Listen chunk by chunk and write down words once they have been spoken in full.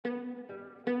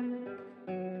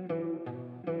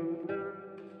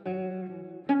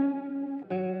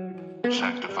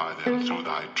Sanctify them through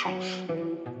thy truth.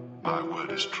 Thy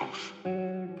word is truth.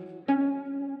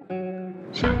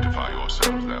 Sanctify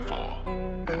yourselves, therefore,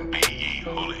 and be ye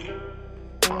holy.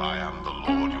 For I am the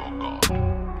Lord your God.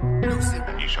 Lucid.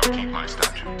 And ye shall keep my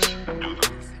statutes and do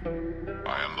them.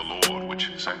 I am the Lord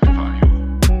which sanctify you.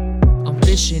 I'm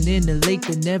fishing in a lake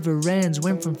that never ends.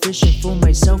 Went from fishing for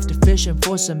myself to fishing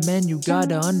for some men. You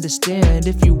gotta understand,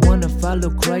 if you wanna follow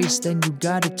Christ, then you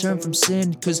gotta turn from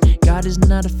sin. Cause God is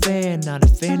not a fan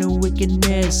of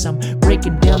wickedness. I'm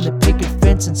breaking down the picket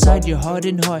fence inside your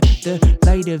hardened heart. The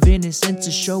light of innocence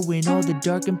is showing all the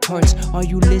darkened parts. Are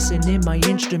you listening? My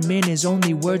instrument is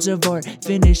only words of art.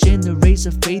 Finishing the race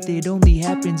of faith, it only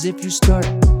happens if you start.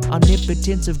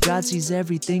 Omnipotence of God sees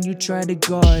everything you try to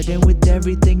guard. And with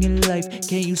everything in life,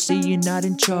 can't you see you're not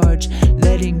in charge?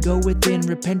 Letting go within,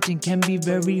 repenting can be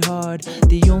very hard.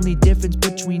 The only difference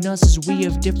between us is we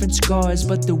have different scars.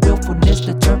 But the willfulness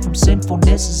to turn from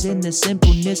sinfulness is in the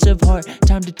simpleness of heart.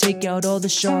 Time to take out all the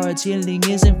shards. Healing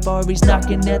isn't far, he's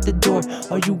knocking at the door.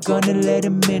 Are you gonna let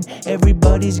him in?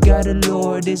 Everybody's got a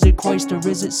Lord. Is it Christ or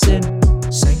is it sin?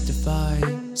 Sanctify,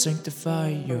 sanctify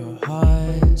your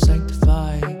heart.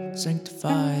 Sanctify,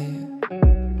 sanctify,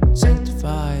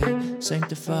 sanctify,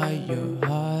 sanctify your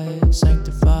heart.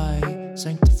 Sanctify,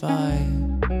 sanctify,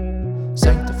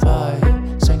 sanctify,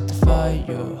 sanctify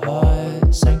your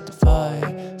heart.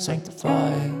 Sanctify,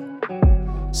 sanctify,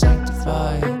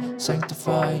 sanctify,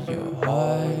 sanctify your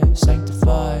heart.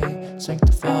 Sanctify,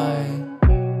 sanctify.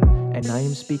 And I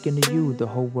am speaking to you, the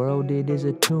whole world it is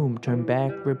a tomb. Turn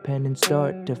back, repent and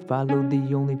start to follow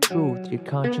the only truth. Your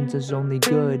conscience is only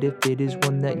good if it is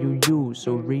one that you use.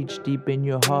 So reach deep in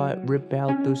your heart, rip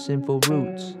out those sinful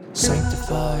roots.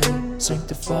 Sanctify,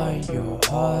 sanctify your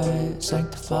heart.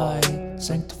 Sanctify,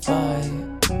 sanctify,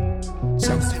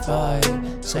 sanctify,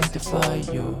 sanctify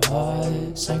your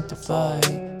heart. Sanctify,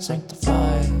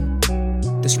 sanctify.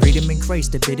 There's freedom in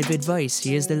Christ, a bit of advice.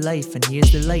 Here's the life and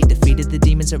here's the light. Defeated the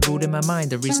demons that ruled in my mind.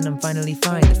 The reason I'm finally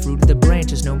fine. The fruit of the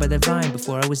branch is known by the vine.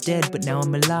 Before I was dead, but now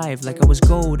I'm alive. Like I was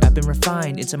gold, I've been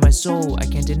refined. Into my soul, I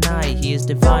can't deny, he is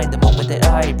divine. The moment that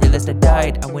I realized I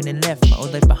died, I went and left my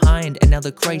old life behind. And now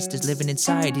the Christ is living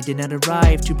inside. He did not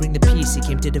arrive to bring the peace. He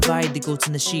came to divide the goats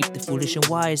and the sheep. The foolish and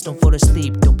wise don't fall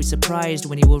asleep. Don't be surprised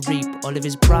when he will reap all of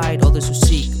his pride. All those who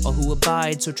seek, all who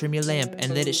abide. So trim your lamp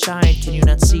and let it shine. Can you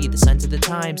not see the signs of the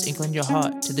times? Incline your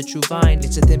heart to the true vine.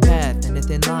 It's a thin path and a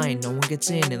thin line. No one gets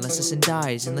in unless the sin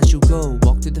dies. Unless you go,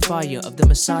 walk through the fire of the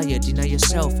Messiah. Deny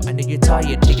yourself, I know you're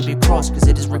tired. Take a big cross cause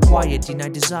it is required. Deny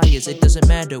desires, it doesn't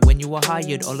matter when you are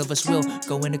hired. All of us will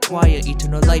go and acquire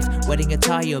eternal life, wedding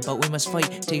attire. But we must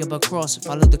fight, take up our cross.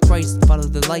 Follow the Christ, follow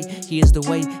the light. He is the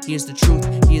way, he is the truth,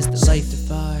 he is the life.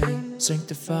 Sanctify,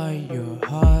 sanctify your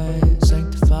heart.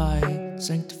 Sanctify,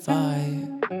 sanctify,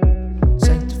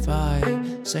 sanctify,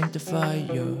 sanctify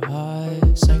your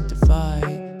heart.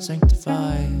 Sanctify,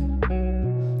 sanctify,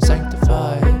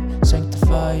 sanctify,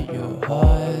 sanctify your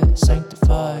heart.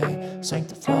 Sanctify,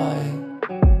 sanctify,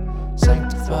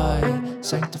 sanctify,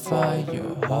 sanctify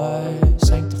your heart.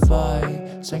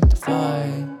 Sanctify, sanctify.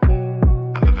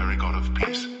 And the very God of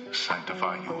peace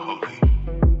sanctify you wholly.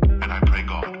 And I pray,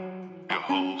 God, your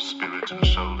whole spirit and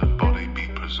soul and body be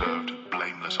preserved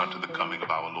blameless unto the coming of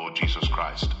our Lord Jesus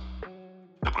Christ.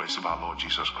 The grace of our Lord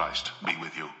Jesus Christ be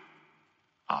with you.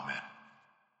 Amen.